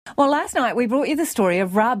Well, last night we brought you the story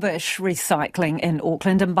of rubbish recycling in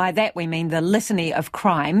Auckland, and by that we mean the litany of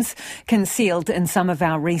crimes concealed in some of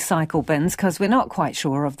our recycle bins because we're not quite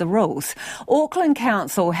sure of the rules. Auckland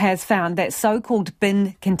Council has found that so-called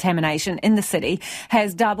bin contamination in the city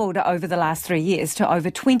has doubled over the last 3 years to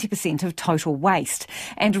over 20% of total waste.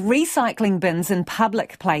 And recycling bins in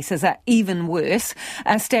public places are even worse.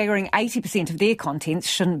 A staggering 80% of their contents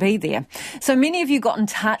shouldn't be there. So many of you got in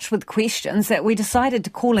touch with questions that we decided to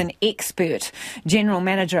call an expert, General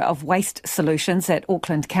Manager of Waste Solutions at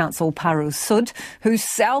Auckland Council, Paru Sud, who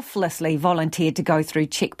selflessly volunteered to go through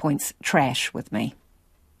Checkpoint's trash with me.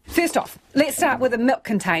 First off, let's start with a milk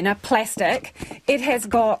container, plastic. It has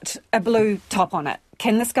got a blue top on it.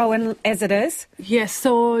 Can this go in as it is? Yes,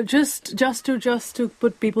 so just to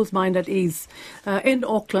put people's mind at ease, in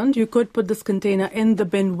Auckland, you could put this container in the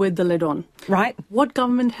bin with the lid on. Right. What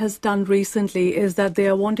government has done recently is that they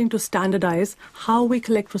are wanting to standardise how we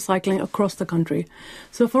collect recycling across the country.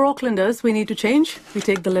 So for Aucklanders, we need to change. We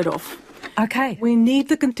take the lid off. Okay. We need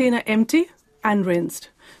the container empty and rinsed.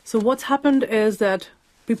 So what's happened is that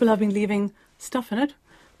people have been leaving stuff in it,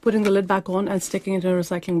 putting the lid back on and sticking it in a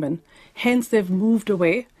recycling bin. Hence, they've moved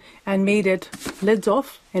away and made it lids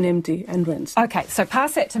off and empty and rinsed. Okay, so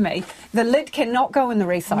pass that to me. The lid cannot go in the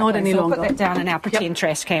recycling. Not any so longer. We'll put that down in our pretend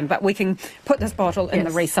trash can, but we can put this bottle in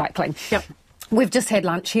the recycling. Yep. We've just had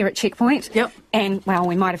lunch here at Checkpoint. Yep. And, well,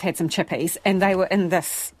 we might have had some chippies, and they were in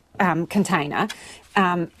this container.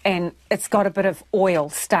 And it's got a bit of oil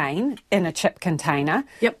stain in a chip container.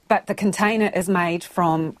 Yep. But the container is made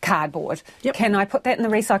from cardboard. Yep. Can I put that in the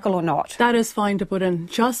recycle or not? That is fine to put in.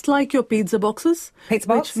 Just like your pizza boxes, Pizza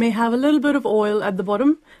box? which may have a little bit of oil at the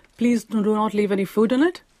bottom. Please do not leave any food in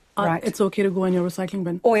it. Right. It's okay to go in your recycling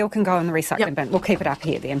bin. Oil can go in the recycling Yep. bin. We'll keep it up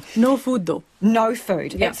here then. No food, though. No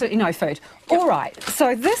food. Yep. Absolutely no food. Yep. All right.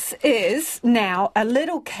 So this is now a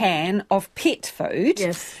little can of pet food.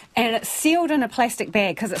 Yes. And it's sealed in a plastic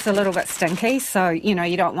bag because it's a little bit stinky. So, you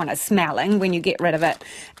don't want it smelling when you get rid of it.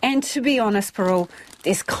 And to be honest, Parul,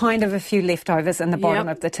 there's kind of a few leftovers in the bottom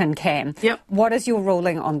Yep. of the tin can. Yep. What is your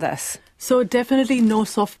ruling on this? So definitely no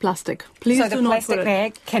soft plastic. Please So the do not plastic put it.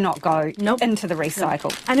 bag cannot go Nope. into the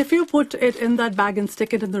recycle. And if you put it in that bag and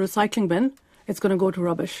stick it in the recycling bin, it's going to go to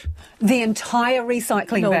rubbish. The entire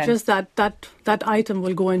recycling No, bin? just that item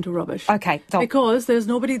will go into rubbish. Okay. So Because there's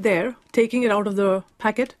nobody there taking it out of the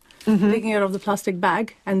packet, taking it out of the plastic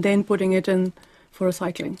bag, and then putting it in for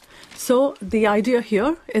recycling. So the idea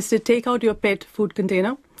here is to take out your pet food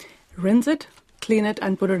container, rinse it, clean it,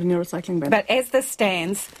 and put it in your recycling bin. But as this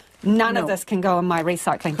stands, none of No. this can go in my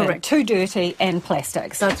recycling bin. Correct. Too dirty and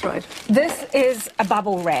plastics. That's right. This is a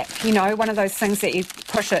bubble wrap, one of those things that you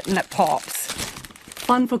push it and it pops.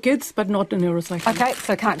 Fun for kids, but not in your recycling. Okay,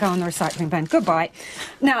 so can't go in the recycling bin. Goodbye.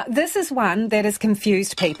 Now, this is one that has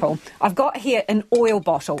confused people. I've got here an oil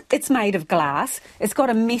bottle. It's made of glass. It's got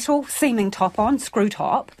a metal seaming top on, screw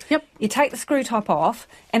top. Yep. You take the screw top off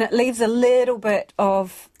and it leaves a little bit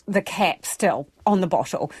of the cap still on the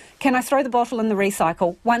bottle. Can I throw the bottle in the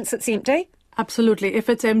recycle once it's empty? Absolutely. If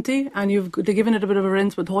it's empty and you've given it a bit of a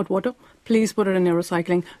rinse with hot water, please put it in your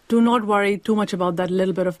recycling. Do not worry too much about that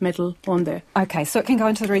little bit of metal on there. Okay, so it can go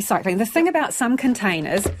into the recycling. The thing about some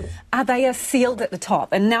containers they are sealed at the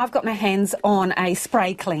top. And now I've got my hands on a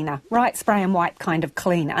spray cleaner, right? Spray and wipe kind of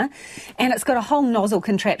cleaner. And it's got a whole nozzle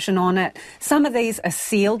contraption on it. Some of these are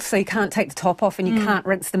sealed, so you can't take the top off and you can't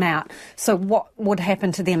rinse them out. So what would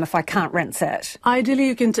happen to them if I can't rinse it? Ideally,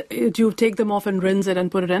 you can you take them off and rinse it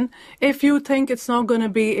and put it in. If you think it's not going to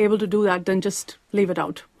be able to do that, then just leave it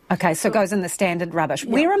out. Okay, so it goes in the standard rubbish.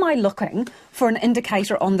 Yeah. Where am I looking for an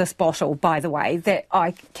indicator on this bottle, by the way, that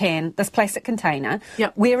this plastic container,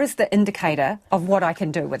 where is the indicator of what I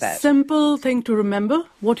can do with it? Simple thing to remember.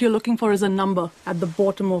 What you're looking for is a number at the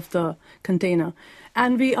bottom of the container.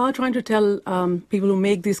 And we are trying to tell people who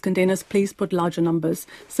make these containers, please put larger numbers.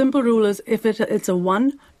 Simple rule is if it's a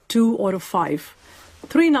 1, 2, or a 5.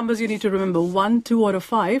 3 numbers you need to remember, 1, 2, or a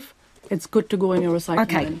 5. It's good to go in your recycling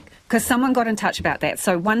bin. Okay, because someone got in touch about that.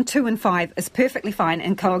 So 1, 2 and 5 is perfectly fine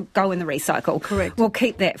and go in the recycle. Correct. We'll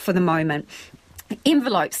keep that for the moment.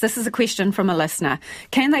 Envelopes, this is a question from a listener.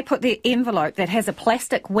 Can they put their envelope that has a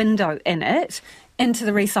plastic window in it into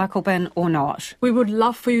the recycle bin or not? We would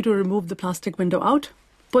love for you to remove the plastic window out,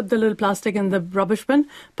 put the little plastic in the rubbish bin,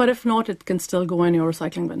 but if not, it can still go in your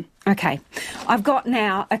recycling bin. Okay. I've got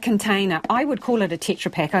now a container. I would call it a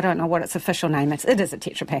Tetra Pak. I don't know what its official name is. It is a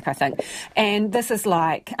Tetra Pak, I think. And this is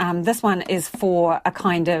this one is for a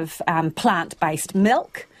kind of plant-based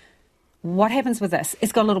milk. What happens with this?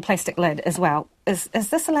 It's got a little plastic lid as well. Is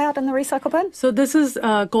this allowed in the recycle bin? So this is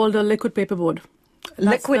called a liquid paperboard.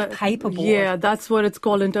 Liquid paperboard. Yeah, that's what it's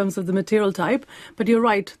called in terms of the material type. But you're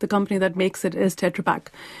right, the company that makes it is Tetra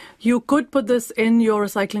Pak. You could put this in your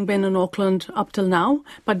recycling bin in Auckland up till now,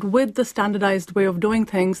 but with the standardized way of doing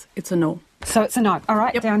things, it's a no. So it's a no. All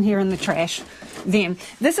right, down here in the trash. Then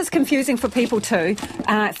this is confusing for people too.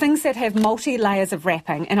 Things that have multi-layers of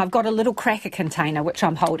wrapping, and I've got a little cracker container which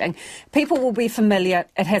I'm holding. People will be familiar.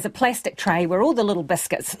 It has a plastic tray where all the little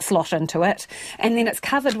biscuits slot into it, and then it's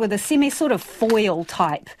covered with a sort of foil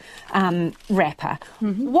type wrapper.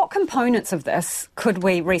 Mm-hmm. What components of this could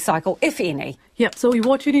we recycle, if any? Yep. So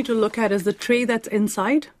what you need to look at is the tray that's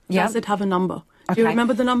inside. Yep. Does it have a number? Okay. Do you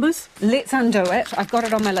remember the numbers? Let's undo it. I've got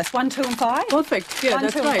it on my list. 1, 2 and 5? Perfect. Yeah, 1,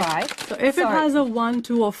 that's 2 right. and 5. So if it has a 1,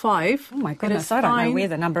 2 or 5... Oh my goodness, I don't know where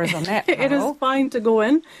the number is on that. It is fine to go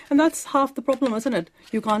in. And that's half the problem, isn't it?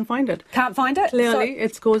 You can't find it. Can't find it? Clearly,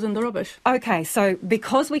 it goes in the rubbish. Okay, so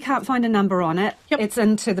because we can't find a number on it, it's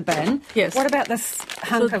into the bin. Yes. What about this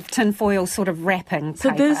hunk of tinfoil sort of wrapping paper? So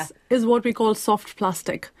this is what we call soft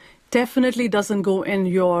plastic. Definitely doesn't go in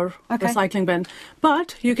your recycling bin.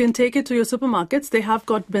 But you can take it to your supermarkets. They have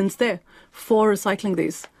got bins there for recycling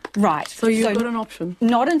these. Right. So you've got an option.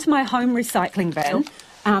 Not into my home recycling bin.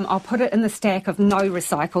 No. I'll put it in the stack of no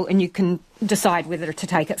recycle, and you can decide whether to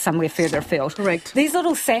take it somewhere further afield. Correct. These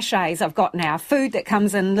little sachets I've got now, food that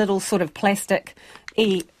comes in little sort of plastic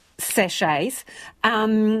sachets.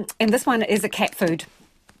 And this one is a cat food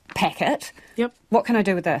packet. Yep. What can I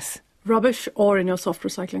do with this? Rubbish or in your soft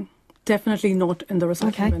recycling. Definitely not in the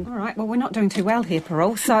recycling bin. All right. Well, we're not doing too well here,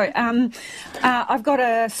 Parul. So I've got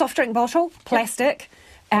a soft drink bottle, plastic,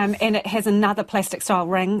 and it has another plastic-style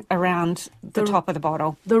ring around the top of the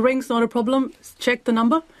bottle. The ring's not a problem. Check the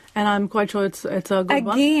number, and I'm quite sure it's a good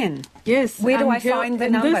one. Again? Yes. Where do I find the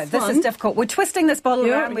number? This is difficult. We're twisting this bottle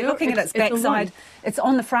around. We're looking at its backside. It's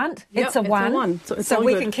on the front. It's a 1. So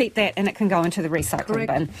we can keep that, and it can go into the recycling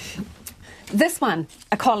bin. This one,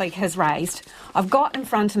 a colleague has raised. I've got in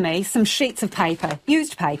front of me some sheets of paper,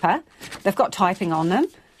 used paper. They've got typing on them,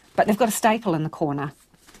 but they've got a staple in the corner.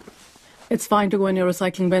 It's fine to go in your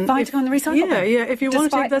recycling bin. Fine to go in the recycling bin? Yeah. If you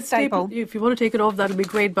want to take that staple, if you want to take it off, that'll be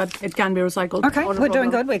great, but it can be recycled. Okay, we're doing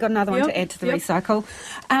good. We've got another one to add to the recycle.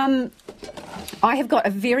 I have got a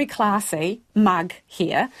very classy mug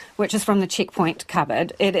here, which is from the Checkpoint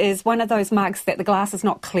cupboard. It is one of those mugs that the glass is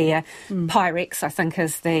not clear. Pyrex, I think,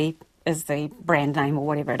 is the brand name or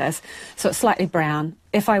whatever it is. So it's slightly brown.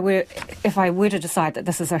 If I were to decide that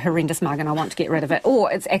this is a horrendous mug and I want to get rid of it,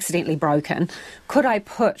 or it's accidentally broken, could I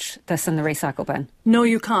put this in the recycle bin? No,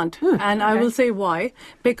 you can't. And I will say why.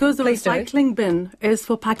 Because the recycling bin is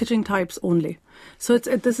for packaging types only. So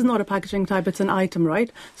this is not a packaging type, it's an item,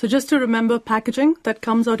 right? So just to remember, packaging that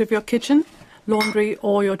comes out of your kitchen, laundry,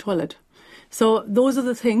 or your toilet. So those are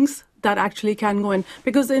the things that actually can go in.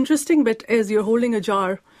 Because the interesting bit is you're holding a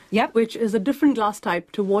jar, which is a different glass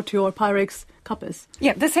type to what your Pyrex cup is.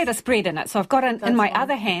 Yeah, this had a spread in it. So I've got in my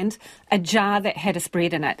other hand a jar that had a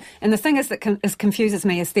spread in it. And the thing is that confuses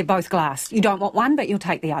me is they're both glass. You don't want one, but you'll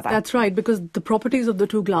take the other. That's right, because the properties of the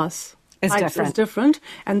two glass is different,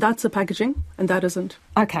 and that's the packaging, and that isn't.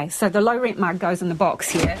 Okay, so the low rent mug goes in the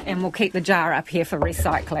box here, and we'll keep the jar up here for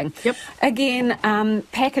recycling. Yep. Again,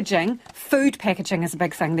 packaging, food packaging is a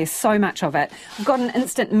big thing. There's so much of it. I've got an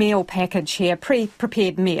instant meal package here,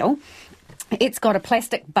 pre-prepared meal. It's got a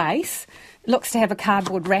plastic base, looks to have a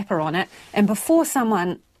cardboard wrapper on it, and before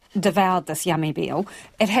someone devoured this yummy meal,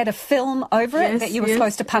 it had a film over it that you were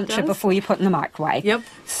supposed to puncture before you put in the microwave. Yep.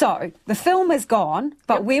 So the film is gone,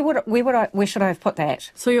 but where should I have put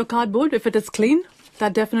that? So your cardboard, if it is clean,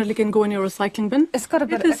 that definitely can go in your recycling bin. It's got a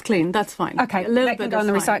bit. It is clean. That's fine. Okay, that can go in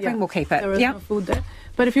the recycling. Yeah. We'll keep it. There is no food there.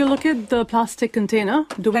 But if you look at the plastic container,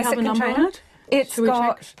 do we have a number on it? It's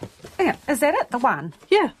got. Yeah, is that it? The 1?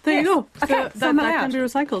 Yeah, there you go. Okay, so that can be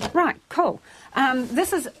recycled. Right, cool.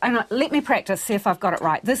 This is, and let me practice, see if I've got it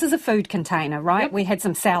right. This is a food container, right? Yep. We had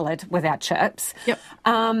some salad with our chips. Yep.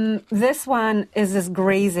 This one is this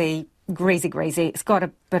greasy. It's got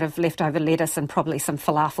a bit of leftover lettuce and probably some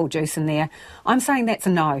falafel juice in there. I'm saying that's a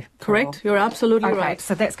no. Correct. You're absolutely right.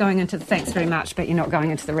 So that's going into the thanks very much, but you're not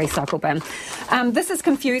going into the recycle bin. This is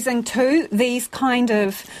confusing too. These kind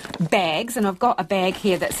of bags, and I've got a bag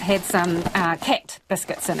here that's had some cat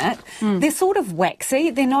biscuits in it. They're sort of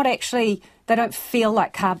waxy. They're not actually... They don't feel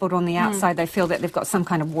like cardboard on the outside. They feel that they've got some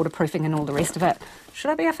kind of waterproofing and all the rest of it.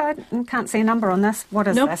 Should I be if I can't see a number on this? What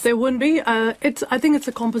is this? Nope, there wouldn't be. I think it's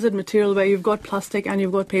a composite material where you've got plastic and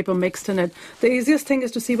you've got paper mixed in it. The easiest thing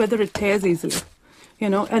is to see whether it tears easily,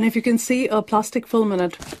 and if you can see a plastic film in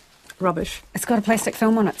it, rubbish. It's got a plastic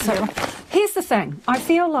film on it. So here's the thing. I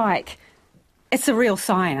feel like it's a real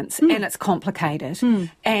science and it's complicated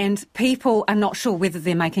and people are not sure whether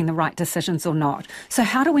they're making the right decisions or not. So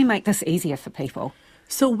how do we make this easier for people?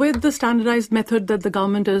 So with the standardized method that the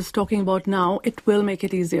government is talking about now, it will make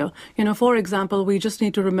it easier. For example, we just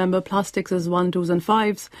need to remember plastics is 1, 2s and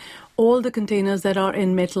 5s. All the containers that are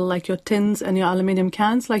in metal, like your tins and your aluminium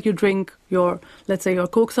cans, like you drink let's say your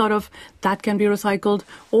Cokes out of, that can be recycled.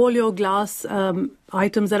 All your glass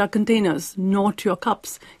items that are containers, not your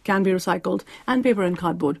cups, can be recycled, and paper and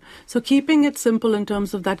cardboard. So keeping it simple in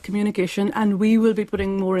terms of that communication, and we will be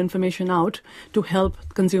putting more information out to help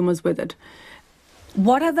consumers with it.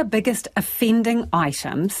 What are the biggest offending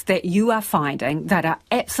items that you are finding that are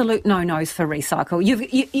absolute no-nos for recycle?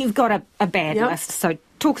 You've got a bad list, so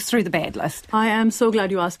talk us through the bad list. I am so glad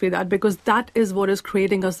you asked me that, because that is what is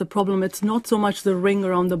creating us the problem. It's not so much the ring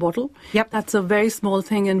around the bottle. That's a very small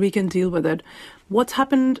thing and we can deal with it. What's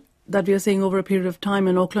happened that we are seeing over a period of time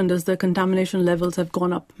in Auckland is the contamination levels have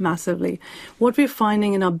gone up massively. What we're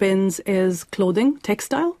finding in our bins is clothing,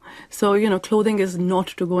 textile. So, clothing is not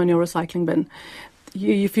to go in your recycling bin.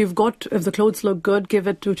 If the clothes look good, give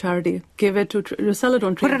it to charity. Give it to sell it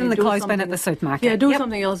on trade. Put it in the clothes bin at the supermarket. Yeah, do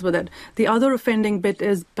something else with it. The other offending bit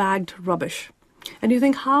is bagged rubbish. And you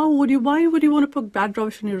think, why would you want to put bagged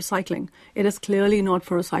rubbish in your recycling? It is clearly not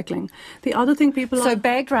for recycling. The other thing So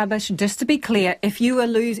bagged rubbish, just to be clear, if you are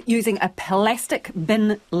using a plastic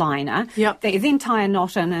bin liner that you then tie a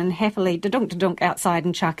knot in and happily da-dunk outside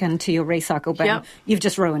and chuck into your recycle bin, you've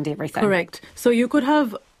just ruined everything. Correct. So you could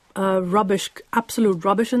have absolute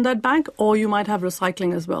rubbish in that bag, or you might have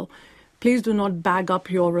recycling as well. Please do not bag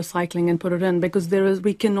up your recycling and put it in, because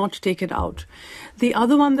we cannot take it out. The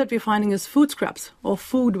other one that we're finding is food scraps or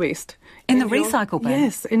food waste. In the recycle bin?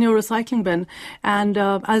 Yes, in your recycling bin. And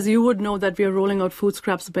as you would know that we are rolling out food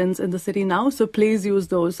scraps bins in the city now, so please use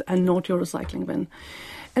those and not your recycling bin.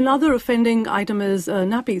 Another offending item is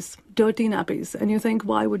nappies, dirty nappies. And you think,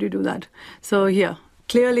 why would you do that? So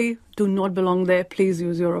clearly do not belong there. Please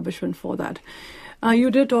use your rubbish bin for that.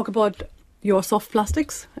 You did talk about your soft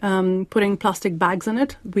plastics, putting plastic bags in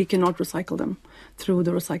it. We cannot recycle them through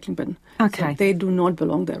the recycling bin. Okay. So they do not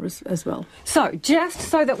belong there as well. So just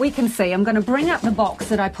so that we can see, I'm going to bring up the box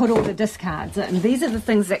that I put all the discards in. These are the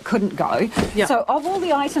things that couldn't go. So of all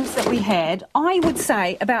the items that we had, I would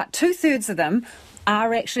say about 2/3 of them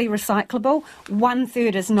are actually recyclable,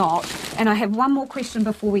 1/3 is not. And I have one more question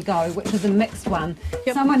before we go, which is a mixed one.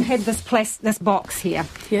 Someone had this box here.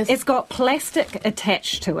 Yes. It's got plastic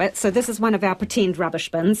attached to it, so this is one of our pretend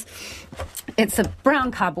rubbish bins. It's a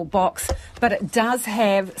brown cardboard box, but it does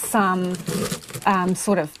have some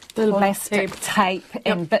sort of plastic tape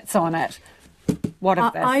and bits on it. What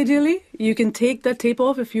of this? Ideally, you can take that tape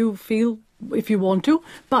off if you want to,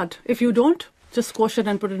 but if you don't, just squash it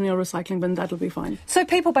and put it in your recycling bin. That'll be fine. So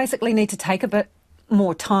people basically need to take a bit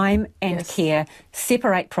more time and care,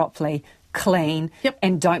 separate properly, clean,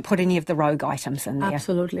 and don't put any of the rogue items in there.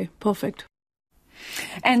 Absolutely. Perfect.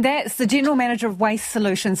 And that's the General Manager of Waste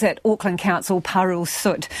Solutions at Auckland Council, Parul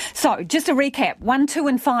Sood. So, just a recap, 1, 2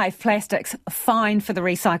 and 5 plastics, fine for the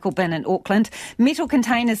recycle bin in Auckland. Metal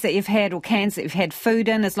containers that you've had or cans that you've had food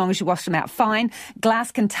in, as long as you wash them out, fine.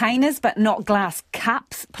 Glass containers, but not glass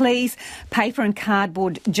cups, please. Paper and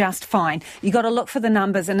cardboard, just fine. You've got to look for the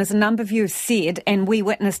numbers, and as a number of you have said, and we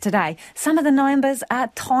witnessed today, some of the numbers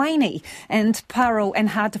are tiny and Parul and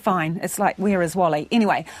hard to find. It's like, where is Wally?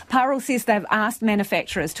 Anyway, Parul says they've asked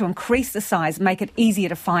manufacturers to increase the size, make it easier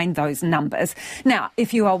to find those numbers. Now,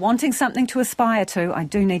 if you are wanting something to aspire to, I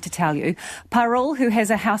do need to tell you, Parul, who has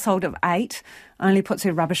a household of 8, only puts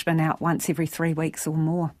her rubbish bin out once every 3 weeks or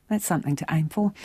more. That's something to aim for.